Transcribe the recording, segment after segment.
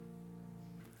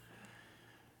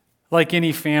Like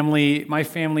any family, my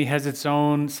family has its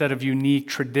own set of unique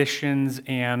traditions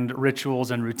and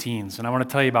rituals and routines, and I want to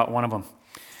tell you about one of them.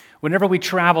 Whenever we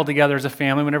travel together as a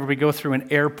family, whenever we go through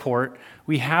an airport,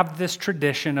 we have this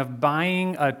tradition of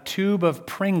buying a tube of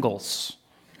Pringles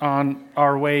on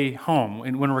our way home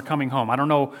and when we're coming home. I don't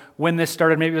know when this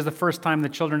started. Maybe it was the first time the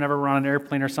children ever were on an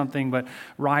airplane or something, but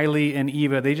Riley and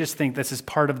Eva, they just think this is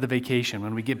part of the vacation.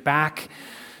 When we get back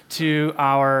to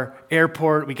our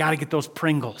airport, we got to get those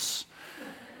Pringles.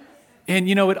 And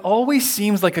it always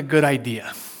seems like a good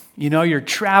idea. You're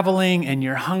traveling and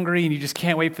you're hungry and you just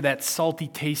can't wait for that salty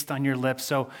taste on your lips.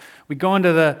 So we go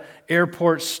into the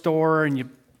airport store and you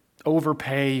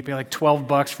overpay. You pay like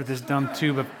 $12 for this dumb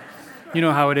tube of, you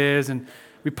know how it is. And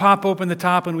we pop open the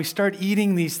top and we start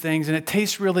eating these things, and it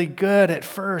tastes really good at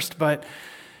first, but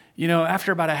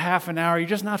after about a half an hour, you're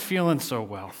just not feeling so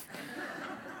well.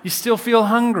 You still feel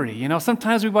hungry.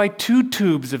 Sometimes we buy 2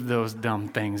 tubes of those dumb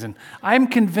things. And I'm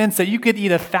convinced that you could eat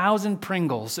 1,000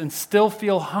 Pringles and still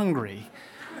feel hungry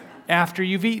after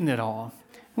you've eaten it all.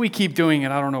 We keep doing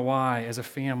it, I don't know why, as a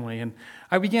family. And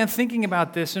I began thinking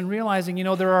about this and realizing,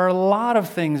 there are a lot of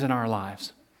things in our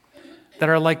lives that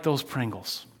are like those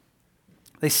Pringles.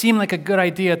 They seem like a good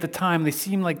idea at the time. They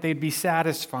seem like they'd be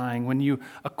satisfying when you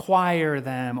acquire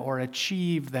them or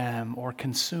achieve them or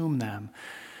consume them.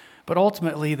 But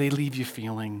ultimately, they leave you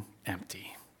feeling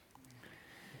empty.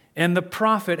 And the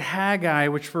prophet Haggai,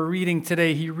 which we're reading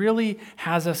today, he really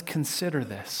has us consider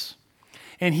this.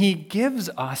 And he gives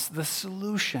us the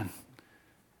solution.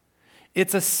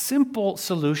 It's a simple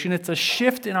solution. It's a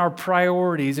shift in our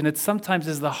priorities, and it sometimes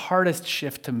is the hardest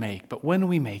shift to make. But when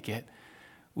we make it,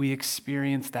 we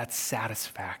experience that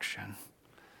satisfaction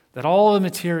that all the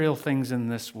material things in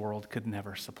this world could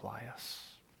never supply us.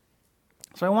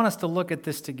 So I want us to look at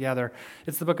this together.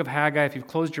 It's the book of Haggai. If you've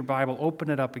closed your Bible, open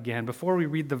it up again. Before we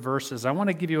read the verses, I want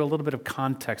to give you a little bit of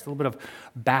context, a little bit of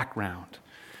background.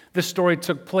 This story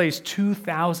took place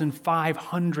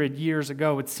 2,500 years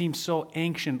ago. It seems so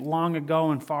ancient, long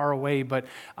ago and far away, but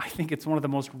I think it's one of the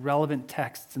most relevant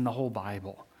texts in the whole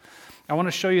Bible. I want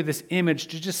to show you this image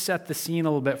to just set the scene a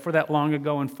little bit for that long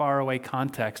ago and far away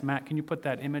context. Matt, can you put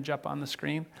that image up on the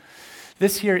screen?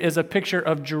 This here is a picture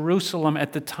of Jerusalem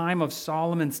at the time of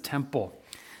Solomon's temple.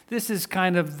 This is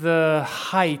kind of the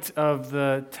height of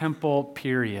the temple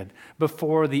period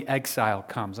before the exile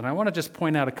comes. And I want to just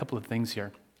point out a couple of things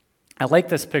here. I like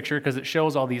this picture because it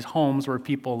shows all these homes where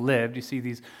people lived. You see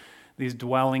these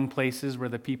dwelling places where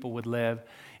the people would live.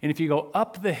 And if you go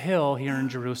up the hill here in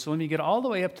Jerusalem, you get all the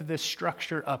way up to this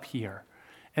structure up here.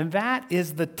 And that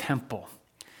is the temple.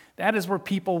 That is where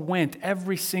people went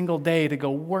every single day to go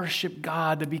worship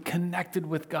God, to be connected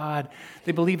with God.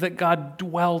 They believed that God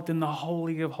dwelt in the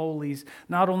Holy of Holies.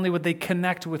 Not only would they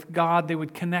connect with God, they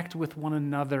would connect with one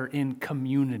another in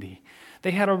community.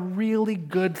 They had a really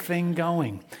good thing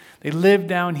going. They lived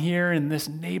down here in this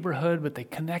neighborhood, but they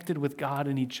connected with God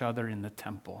and each other in the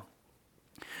temple.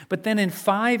 But then in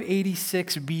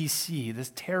 586 BC,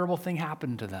 this terrible thing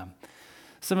happened to them.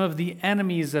 Some of the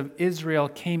enemies of Israel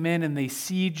came in and they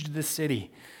sieged the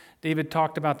city. David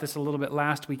talked about this a little bit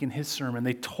last week in his sermon.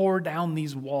 They tore down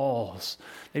these walls.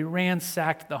 They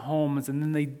ransacked the homes, and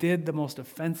then they did the most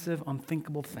offensive,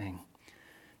 unthinkable thing.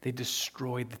 They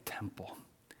destroyed the temple.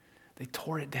 They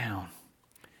tore it down.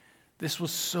 This was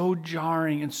so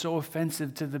jarring and so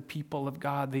offensive to the people of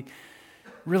God. They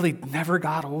really never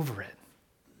got over it.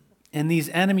 And these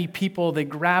enemy people, they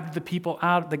grabbed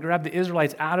the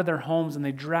Israelites out of their homes and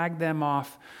they dragged them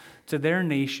off to their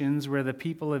nations where the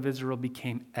people of Israel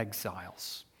became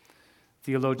exiles.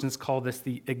 Theologians call this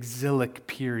the exilic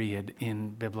period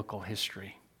in biblical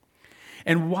history.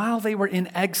 And while they were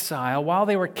in exile, while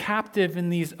they were captive in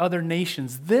these other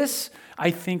nations, this,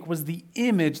 I think, was the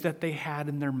image that they had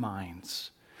in their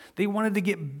minds. They wanted to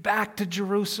get back to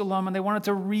Jerusalem and they wanted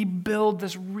to rebuild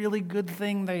this really good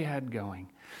thing they had going.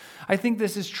 I think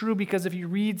this is true because if you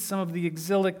read some of the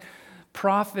exilic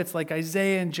prophets like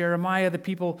Isaiah and Jeremiah, the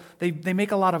people, they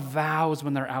make a lot of vows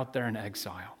when they're out there in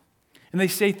exile. And they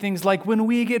say things like, when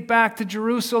we get back to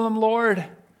Jerusalem, Lord,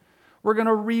 we're going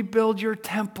to rebuild your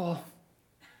temple.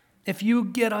 If you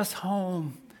get us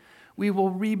home, we will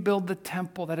rebuild the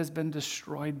temple that has been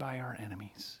destroyed by our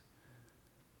enemies.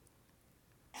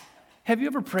 Have you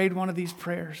ever prayed one of these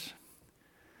prayers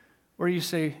where you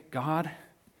say, God,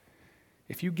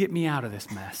 if you get me out of this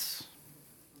mess,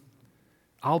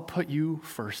 I'll put you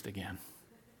first again?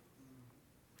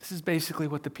 This is basically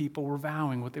what the people were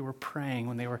vowing, what they were praying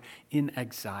when they were in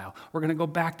exile. We're going to go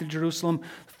back to Jerusalem.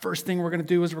 The first thing we're going to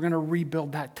do is we're going to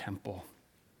rebuild that temple.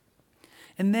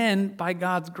 And then, by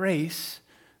God's grace,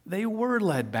 they were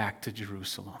led back to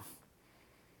Jerusalem.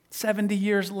 70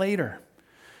 years later.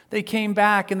 They came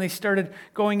back and they started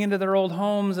going into their old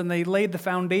homes and they laid the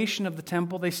foundation of the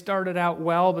temple. They started out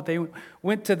well, but they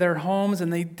went to their homes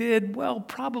and they did, well,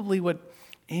 probably what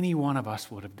any one of us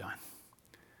would have done.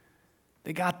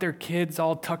 They got their kids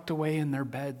all tucked away in their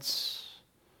beds.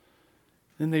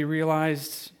 Then they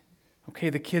realized, okay,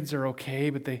 the kids are okay,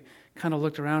 but they kind of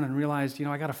looked around and realized,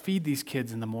 I got to feed these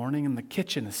kids in the morning and the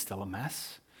kitchen is still a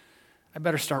mess. I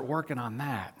better start working on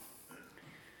that.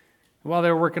 While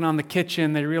they were working on the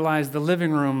kitchen, they realized the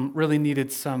living room really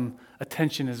needed some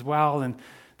attention as well. And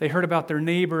they heard about their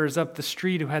neighbors up the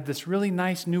street who had this really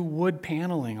nice new wood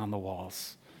paneling on the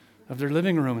walls of their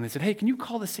living room. And they said, hey, can you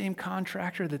call the same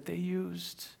contractor that they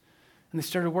used? And they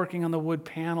started working on the wood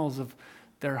panels of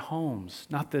their homes.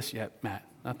 Not this yet, Matt.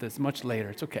 Not this. Much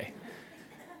later. It's okay.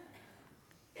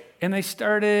 And they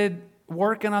started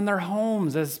working on their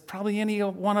homes as probably any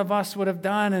one of us would have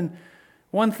done. And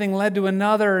one thing led to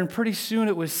another, and pretty soon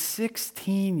it was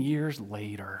 16 years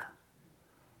later.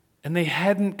 And they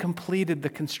hadn't completed the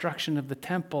construction of the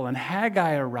temple, and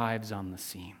Haggai arrives on the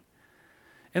scene.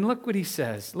 And look what he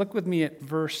says. Look with me at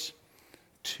verse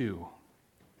 2.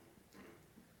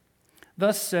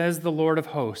 Thus says the Lord of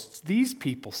hosts, these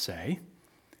people say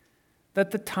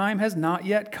that the time has not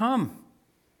yet come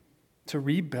to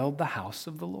rebuild the house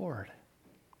of the Lord.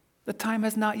 The time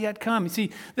has not yet come. You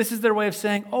see, this is their way of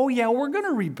saying, oh yeah, we're going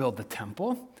to rebuild the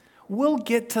temple. We'll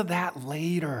get to that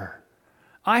later.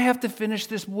 I have to finish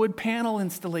this wood panel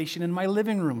installation in my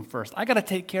living room first. I got to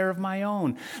take care of my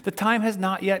own. The time has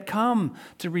not yet come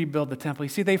to rebuild the temple. You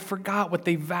see, they forgot what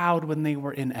they vowed when they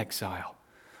were in exile.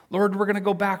 Lord, we're going to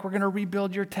go back. We're going to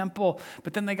rebuild your temple.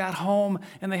 But then they got home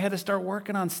and they had to start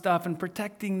working on stuff and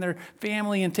protecting their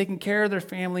family and taking care of their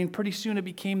family. And pretty soon it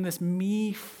became this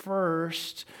me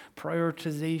first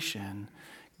prioritization,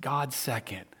 God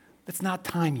second. It's not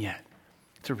time yet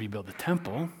to rebuild the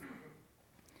temple.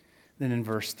 Then in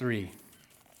verse 3,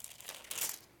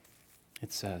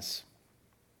 it says,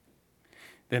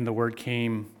 then the word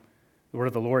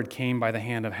of the Lord came by the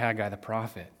hand of Haggai the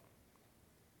prophet.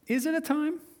 Is it a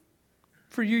time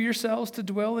for you yourselves to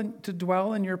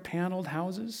dwell in your paneled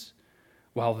houses,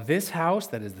 while this house,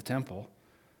 that is the temple,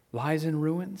 lies in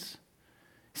ruins?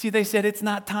 See, they said it's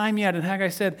not time yet, and Haggai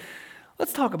said,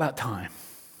 let's talk about time.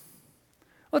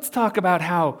 Let's talk about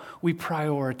how we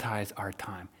prioritize our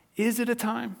time. Is it a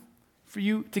time for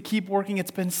you to keep working?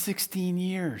 It's been 16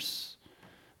 years.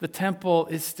 The temple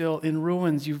is still in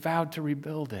ruins. You vowed to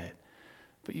rebuild it,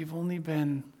 but you've only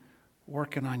been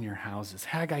working on your houses.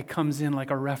 Haggai comes in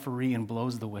like a referee and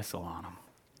blows the whistle on them.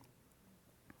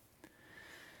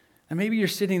 And maybe you're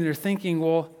sitting there thinking,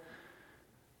 well,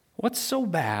 what's so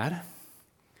bad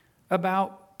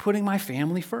about putting my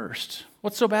family first?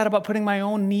 What's so bad about putting my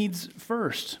own needs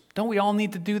first? Don't we all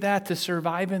need to do that to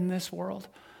survive in this world?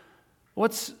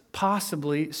 What's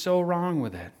possibly so wrong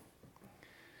with it?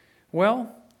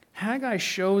 Well, Haggai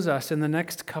shows us in the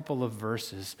next couple of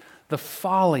verses the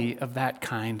folly of that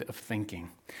kind of thinking.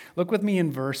 Look with me in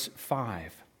verse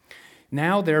 5.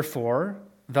 Now, therefore,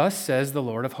 thus says the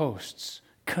Lord of hosts,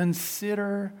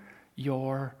 consider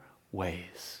your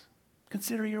ways.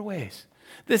 Consider your ways.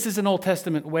 This is an Old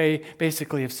Testament way,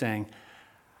 basically, of saying,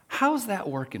 how's that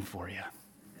working for you?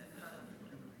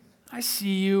 I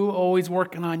see you always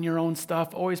working on your own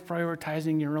stuff, always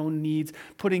prioritizing your own needs,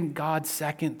 putting God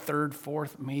second, third,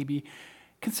 fourth, maybe.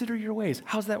 Consider your ways.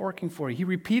 How's that working for you? He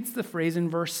repeats the phrase in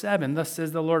verse 7, thus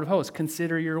says the Lord of hosts,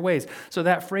 consider your ways. So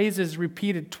that phrase is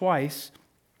repeated twice.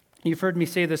 You've heard me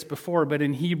say this before, but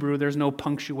in Hebrew, there's no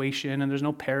punctuation and there's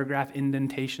no paragraph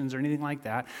indentations or anything like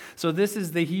that. So this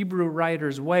is the Hebrew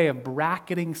writer's way of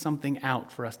bracketing something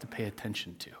out for us to pay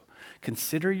attention to.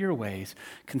 Consider your ways,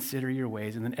 consider your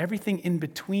ways. And then everything in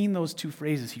between those two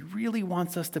phrases, he really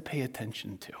wants us to pay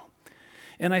attention to.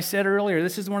 And I said earlier,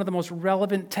 this is one of the most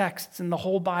relevant texts in the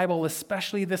whole Bible,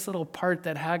 especially this little part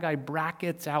that Haggai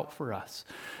brackets out for us.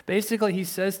 Basically, he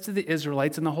says to the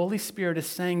Israelites, and the Holy Spirit is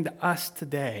saying to us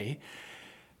today,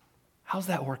 how's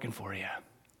that working for you?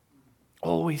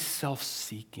 Always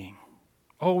self-seeking,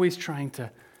 always trying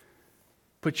to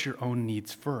put your own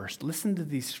needs first. Listen to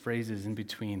these phrases in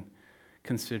between.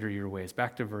 Consider your ways.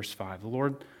 Back to verse 5. The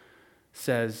Lord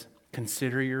says,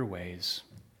 consider your ways.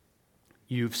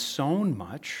 You've sown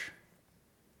much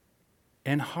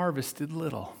and harvested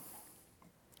little.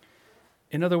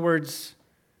 In other words,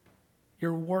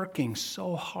 you're working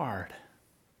so hard.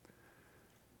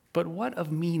 But what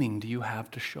of meaning do you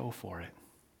have to show for it?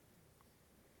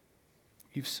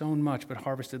 You've sown much but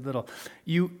harvested little.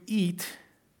 You eat,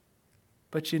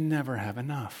 but you never have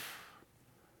enough.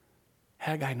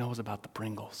 Haggai knows about the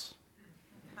Pringles.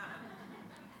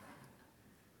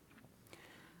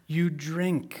 You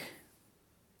drink,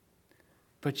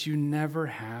 but you never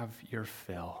have your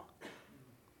fill.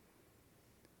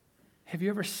 Have you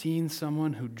ever seen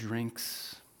someone who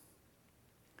drinks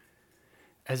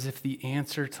as if the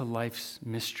answer to life's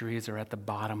mysteries are at the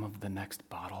bottom of the next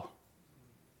bottle?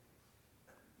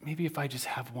 Maybe if I just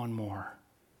have one more.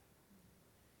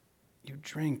 You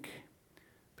drink,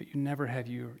 but you never have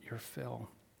your fill.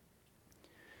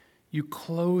 You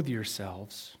clothe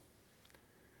yourselves,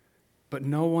 but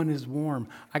no one is warm.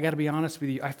 I got to be honest with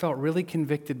you, I felt really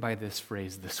convicted by this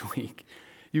phrase this week.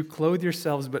 You clothe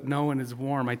yourselves, but no one is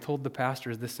warm. I told the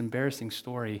pastors this embarrassing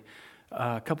story.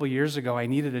 A couple years ago, I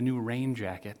needed a new rain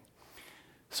jacket.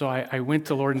 So I went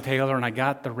to Lord & Taylor and I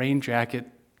got the rain jacket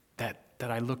that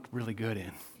I looked really good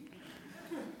in.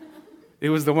 It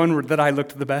was the one that I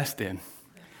looked the best in.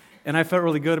 And I felt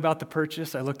really good about the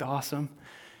purchase. I looked awesome.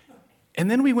 And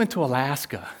then we went to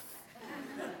Alaska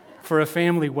for a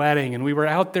family wedding, and we were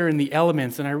out there in the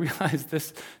elements, and I realized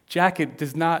this jacket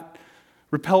does not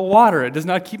repel water. It does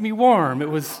not keep me warm. It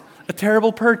was a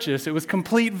terrible purchase. It was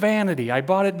complete vanity. I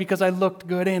bought it because I looked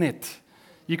good in it.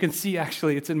 You can see,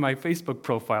 actually, it's in my Facebook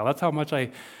profile. That's how much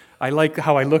I like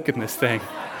how I look in this thing.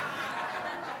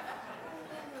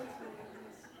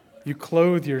 You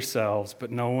clothe yourselves,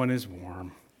 but no one is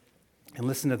warm. And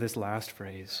listen to this last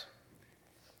phrase.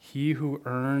 He who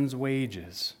earns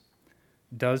wages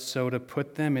does so to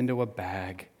put them into a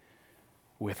bag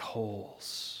with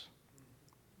holes.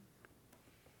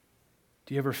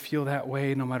 Do you ever feel that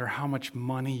way? No matter how much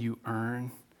money you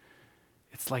earn,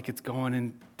 it's like it's going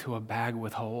into a bag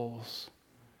with holes.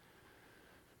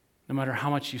 No matter how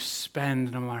much you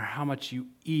spend, no matter how much you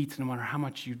eat, no matter how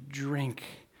much you drink,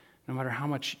 no matter how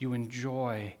much you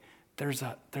enjoy, there's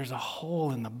a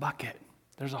hole in the bucket.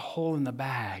 There's a hole in the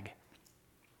bag.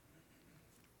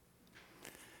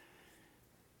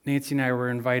 Nancy and I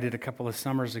were invited a couple of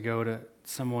summers ago to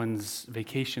someone's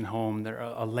vacation home. They're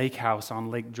a lake house on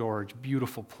Lake George.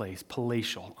 Beautiful place,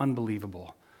 palatial,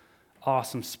 unbelievable.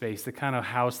 Awesome space, the kind of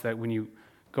house that when you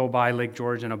go by Lake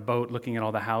George in a boat looking at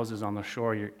all the houses on the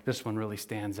shore, this one really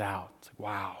stands out. It's like,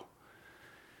 wow.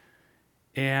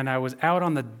 And I was out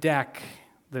on the deck.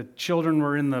 The children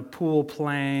were in the pool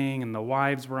playing, and the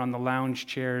wives were on the lounge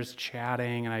chairs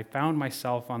chatting, and I found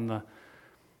myself on the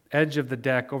edge of the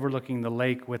deck overlooking the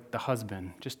lake with the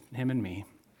husband, just him and me.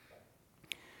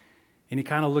 And he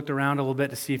kind of looked around a little bit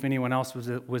to see if anyone else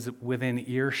was within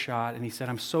earshot, and he said,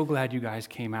 I'm so glad you guys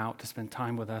came out to spend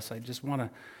time with us. I just want to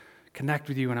connect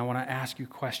with you, and I want to ask you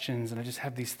questions, and I just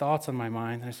have these thoughts on my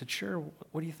mind. And I said, sure,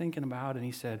 what are you thinking about? And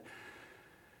he said,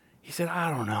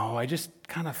 I don't know. I just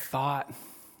kind of thought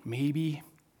maybe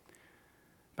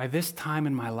by this time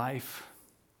in my life,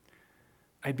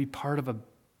 I'd be part of a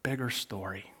bigger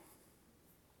story.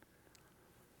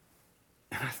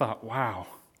 And I thought, wow,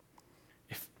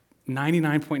 if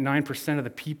 99.9% of the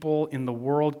people in the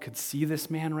world could see this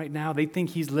man right now, they'd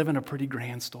think he's living a pretty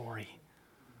grand story.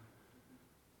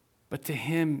 But to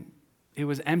him, it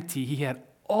was empty. He had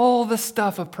all the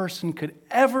stuff a person could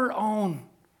ever own.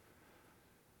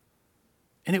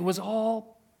 And it was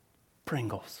all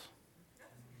Pringles.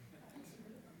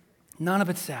 None of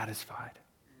it satisfied.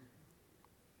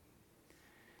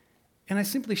 And I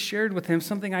simply shared with him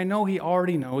something I know he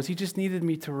already knows. He just needed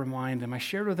me to remind him. I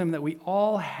shared with him that we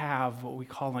all have what we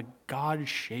call a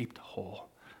God-shaped hole.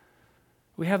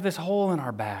 We have this hole in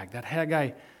our bag that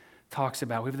Haggai talks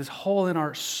about. We have this hole in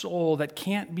our soul that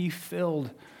can't be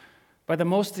filled by the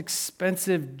most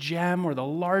expensive gem or the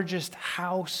largest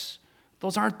house.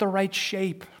 Those aren't the right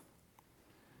shape.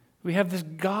 We have this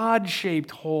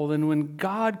God-shaped hole, and when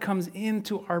God comes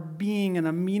into our being in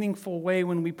a meaningful way,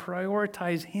 when we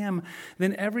prioritize Him,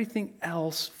 then everything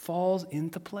else falls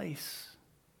into place.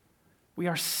 We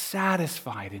are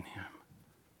satisfied in Him.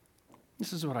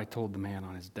 This is what I told the man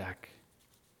on his deck.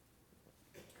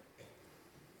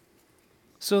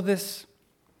 So this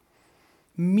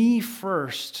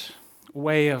me-first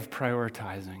way of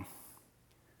prioritizing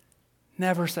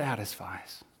never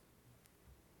satisfies.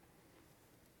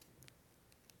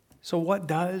 So what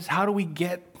does? How do we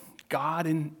get God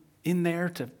in there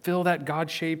to fill that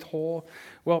God-shaped hole?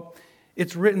 Well,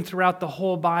 it's written throughout the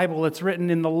whole Bible. It's written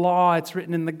in the law. It's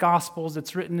written in the Gospels.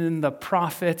 It's written in the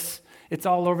prophets. It's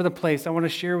all over the place. I want to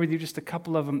share with you just a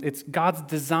couple of them. It's God's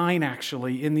design,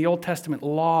 actually. In the Old Testament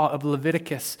law of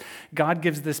Leviticus, God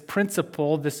gives this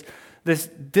principle, this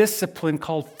discipline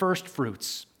called first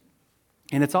fruits.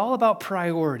 And it's all about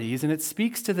priorities, and it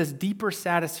speaks to this deeper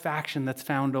satisfaction that's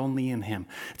found only in him.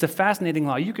 It's a fascinating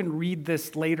law. You can read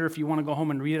this later if you want to go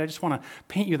home and read it. I just want to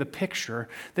paint you the picture.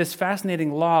 This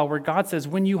fascinating law where God says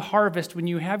when you harvest, when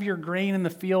you have your grain in the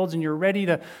fields and you're ready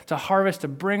to harvest, to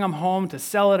bring them home, to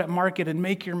sell it at market and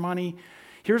make your money,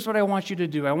 here's what I want you to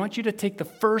do. I want you to take the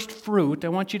first fruit. I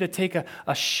want you to take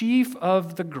a sheaf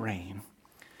of the grain,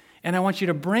 and I want you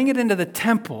to bring it into the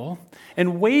temple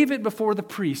and wave it before the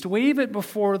priest, wave it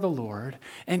before the Lord,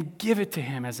 and give it to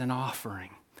him as an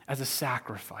offering, as a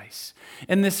sacrifice.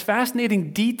 And this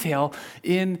fascinating detail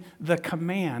in the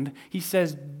command, he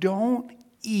says, don't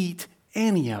eat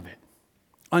any of it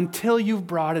until you've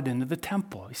brought it into the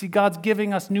temple. You see, God's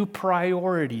giving us new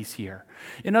priorities here.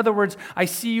 In other words, I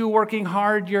see you working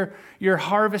hard, you're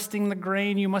harvesting the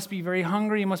grain, you must be very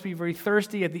hungry, you must be very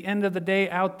thirsty at the end of the day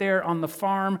out there on the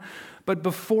farm. But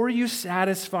before you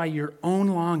satisfy your own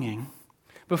longing,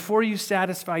 before you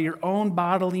satisfy your own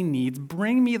bodily needs,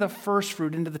 bring me the first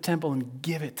fruit into the temple and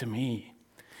give it to me.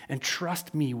 And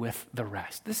trust me with the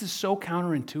rest. This is so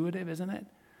counterintuitive, isn't it?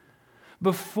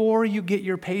 Before you get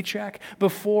your paycheck,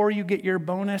 before you get your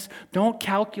bonus, don't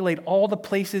calculate all the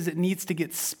places it needs to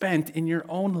get spent in your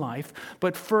own life,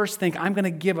 but first think, I'm going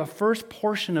to give a first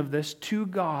portion of this to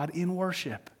God in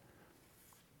worship.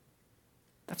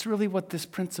 That's really what this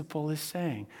principle is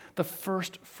saying. The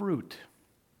first fruit.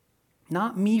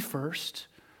 Not me first,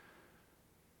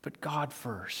 but God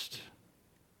first.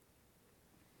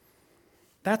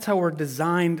 That's how we're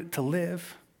designed to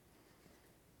live.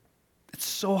 It's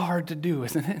so hard to do,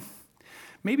 isn't it?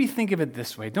 Maybe think of it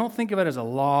this way. Don't think of it as a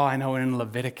law. I know in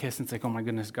Leviticus, it's like, oh my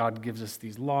goodness, God gives us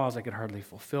these laws. I could hardly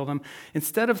fulfill them.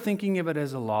 Instead of thinking of it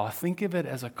as a law, think of it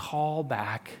as a call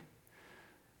back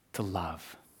to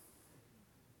love.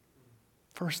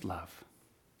 First love.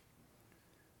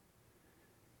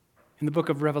 In the book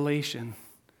of Revelation,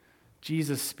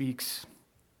 Jesus speaks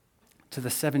to the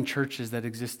 7 churches that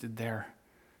existed there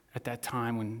at that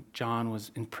time when John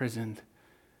was imprisoned.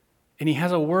 And he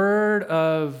has a word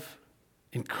of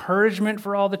encouragement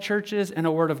for all the churches and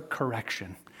a word of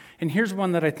correction. And here's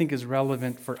one that I think is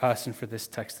relevant for us and for this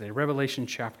text today. Revelation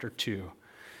chapter 2.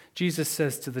 Jesus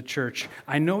says to the church,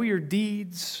 I know your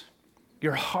deeds,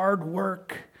 your hard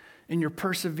work, and your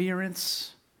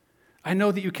perseverance. I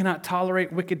know that you cannot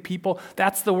tolerate wicked people.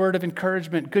 That's the word of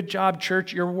encouragement. Good job,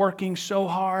 church. You're working so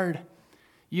hard.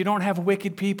 You don't have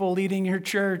wicked people leading your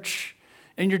church.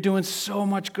 And you're doing so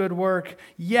much good work.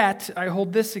 Yet, I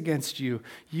hold this against you.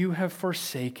 You have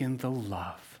forsaken the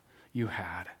love you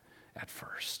had at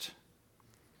first.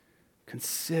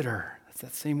 Consider, that's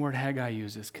that same word Haggai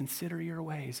uses. Consider your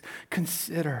ways.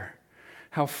 Consider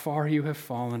how far you have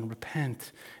fallen.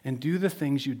 Repent and do the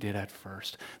things you did at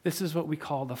first. This is what we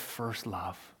call the first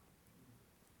love.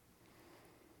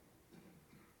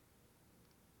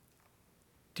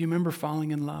 Do you remember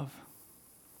falling in love?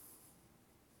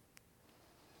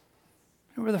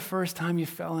 Remember the first time you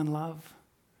fell in love?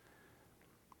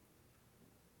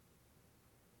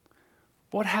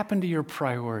 What happened to your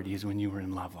priorities when you were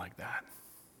in love like that?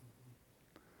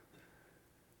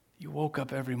 You woke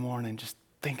up every morning just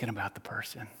thinking about the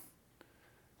person.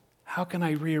 How can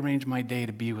I rearrange my day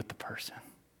to be with the person?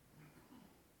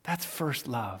 That's first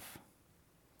love.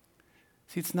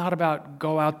 See, it's not about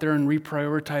go out there and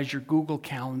reprioritize your Google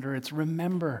Calendar. It's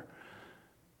remember,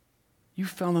 you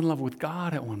fell in love with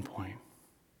God at one point.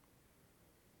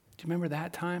 Do you remember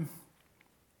that time?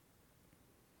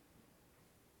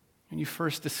 When you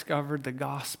first discovered the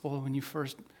gospel, when you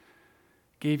first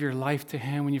gave your life to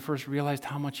him, when you first realized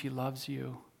how much he loves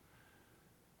you.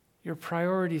 Your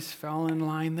priorities fell in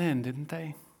line then, didn't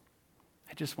they?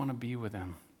 I just want to be with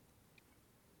him.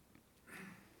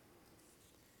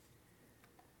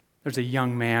 There's a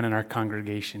young man in our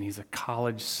congregation. He's a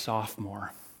college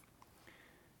sophomore.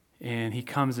 And he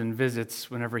comes and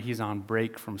visits whenever he's on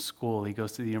break from school. He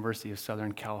goes to the University of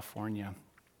Southern California.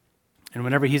 And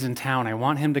whenever he's in town, I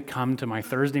want him to come to my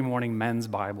Thursday morning men's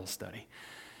Bible study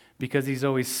because he's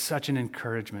always such an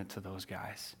encouragement to those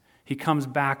guys. He comes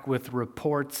back with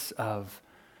reports of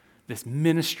this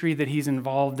ministry that he's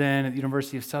involved in at the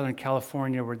University of Southern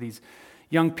California where these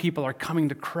young people are coming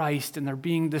to Christ and they're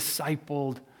being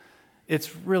discipled.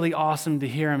 It's really awesome to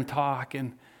hear him talk.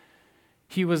 And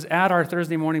he was at our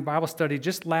Thursday morning Bible study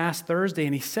just last Thursday,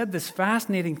 and he said this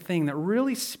fascinating thing that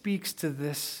really speaks to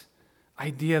this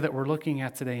idea that we're looking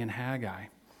at today in Haggai.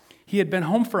 He had been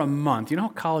home for a month. You know how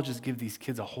colleges give these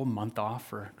kids a whole month off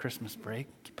for Christmas break?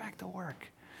 Get back to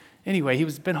work. Anyway, he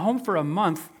was been home for a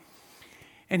month,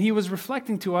 and he was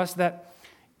reflecting to us that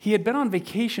he had been on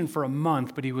vacation for a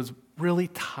month, but he was really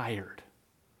tired.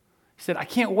 He said, I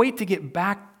can't wait to get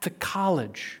back to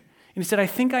college. And he said, I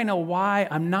think I know why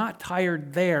I'm not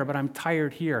tired there, but I'm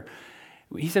tired here.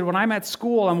 He said, when I'm at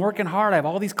school, I'm working hard. I have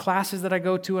all these classes that I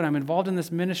go to, and I'm involved in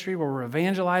this ministry where we're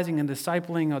evangelizing and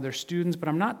discipling other students, but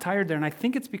I'm not tired there. And I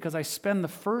think it's because I spend the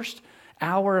first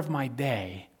hour of my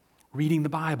day reading the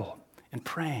Bible and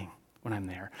praying when I'm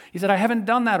there. He said, I haven't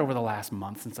done that over the last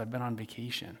month since I've been on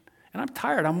vacation. And I'm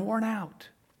tired. I'm worn out.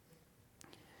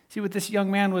 See, what this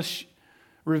young man was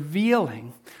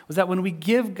revealing was that when we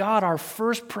give God our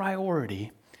first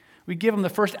priority, we give him the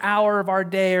first hour of our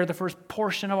day or the first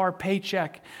portion of our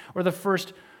paycheck or the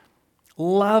first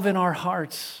love in our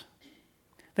hearts,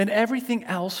 then everything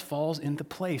else falls into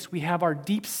place. We have our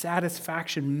deep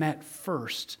satisfaction met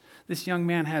first. This young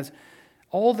man has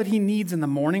all that he needs in the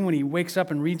morning when he wakes up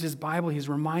and reads his Bible. He's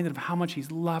reminded of how much he's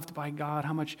loved by God,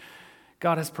 how much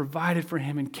God has provided for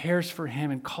him and cares for him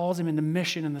and calls him into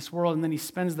mission in this world. And then he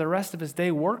spends the rest of his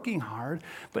day working hard,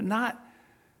 but not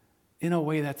in a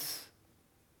way that's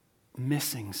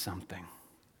missing something.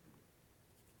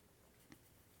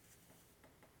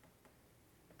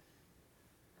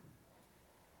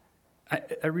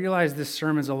 I realize this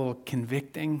sermon's a little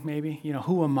convicting, maybe.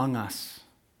 Who among us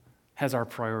has our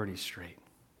priorities straight?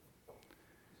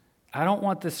 I don't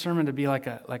want this sermon to be like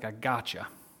a gotcha.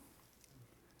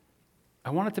 I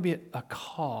want it to be a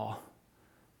call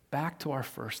back to our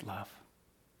first love.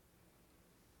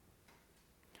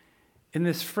 In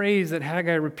this phrase that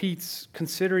Haggai repeats,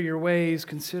 consider your ways,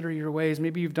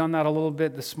 maybe you've done that a little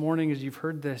bit this morning as you've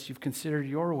heard this. You've considered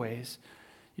your ways.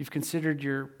 You've considered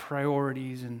your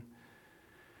priorities, and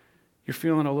you're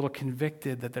feeling a little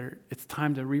convicted that it's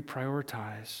time to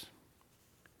reprioritize.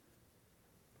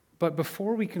 But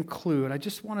before we conclude, I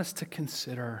just want us to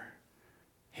consider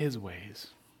his ways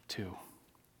too,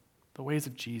 the ways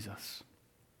of Jesus.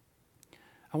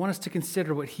 I want us to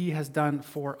consider what he has done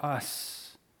for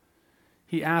us.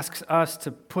 He asks us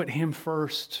to put him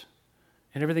first,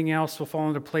 and everything else will fall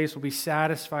into place. We'll be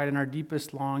satisfied in our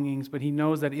deepest longings, but he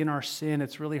knows that in our sin,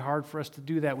 it's really hard for us to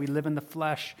do that. We live in the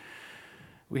flesh.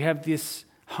 We have this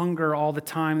hunger all the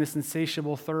time, this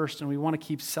insatiable thirst, and we want to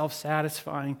keep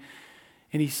self-satisfying.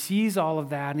 And he sees all of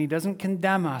that, and he doesn't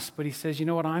condemn us, but he says, you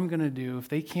know what I'm going to do? If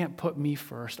they can't put me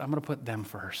first, I'm going to put them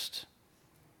first.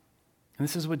 And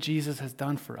this is what Jesus has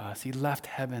done for us. He left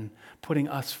heaven, putting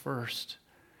us first.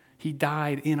 He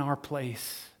died in our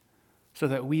place so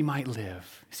that we might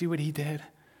live. See what he did?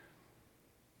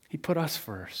 He put us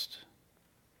first.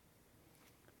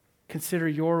 Consider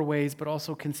your ways, but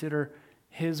also consider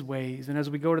his ways. And as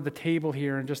we go to the table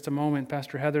here in just a moment,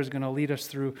 Pastor Heather is going to lead us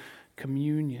through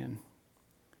communion.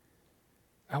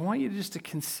 I want you just to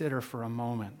consider for a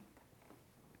moment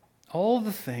all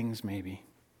the things maybe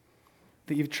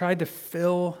that you've tried to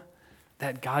fill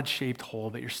that God-shaped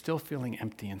hole that you're still feeling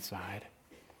empty inside.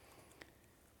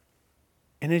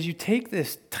 And as you take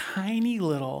this tiny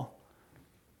little,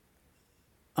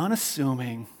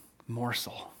 unassuming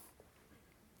morsel,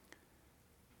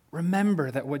 remember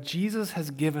that what Jesus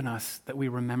has given us that we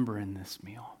remember in this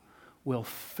meal will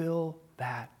fill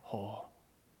that hole.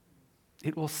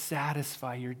 It will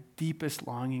satisfy your deepest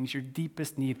longings, your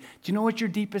deepest need. Do you know what your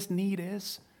deepest need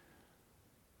is?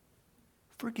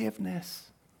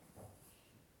 Forgiveness.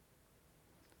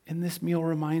 And this meal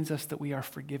reminds us that we are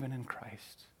forgiven in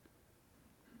Christ.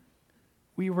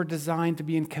 We were designed to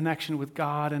be in connection with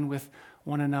God and with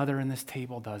one another, and this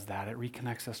table does that. It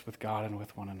reconnects us with God and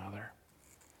with one another.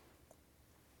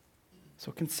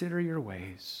 So consider your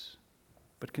ways,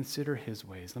 but consider his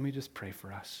ways. Let me just pray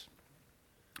for us.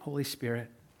 Holy Spirit,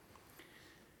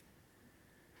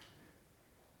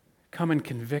 come and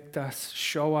convict us,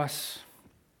 show us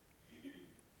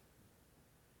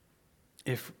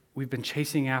if we've been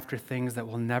chasing after things that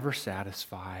will never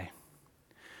satisfy.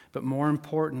 But more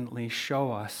importantly,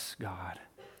 show us, God,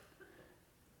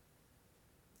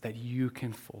 that you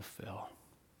can fulfill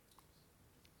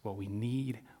what we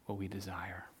need, what we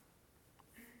desire.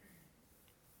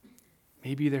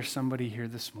 Maybe there's somebody here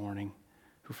this morning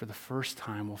who for the first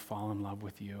time will fall in love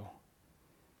with you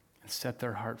and set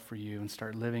their heart for you and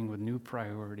start living with new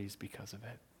priorities because of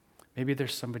it. Maybe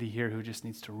there's somebody here who just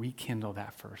needs to rekindle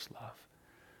that first love.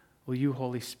 Will you,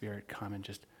 Holy Spirit, come and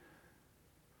just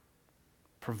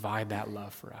provide that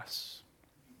love for us?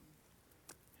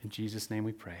 In Jesus' name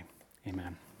we pray.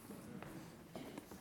 Amen.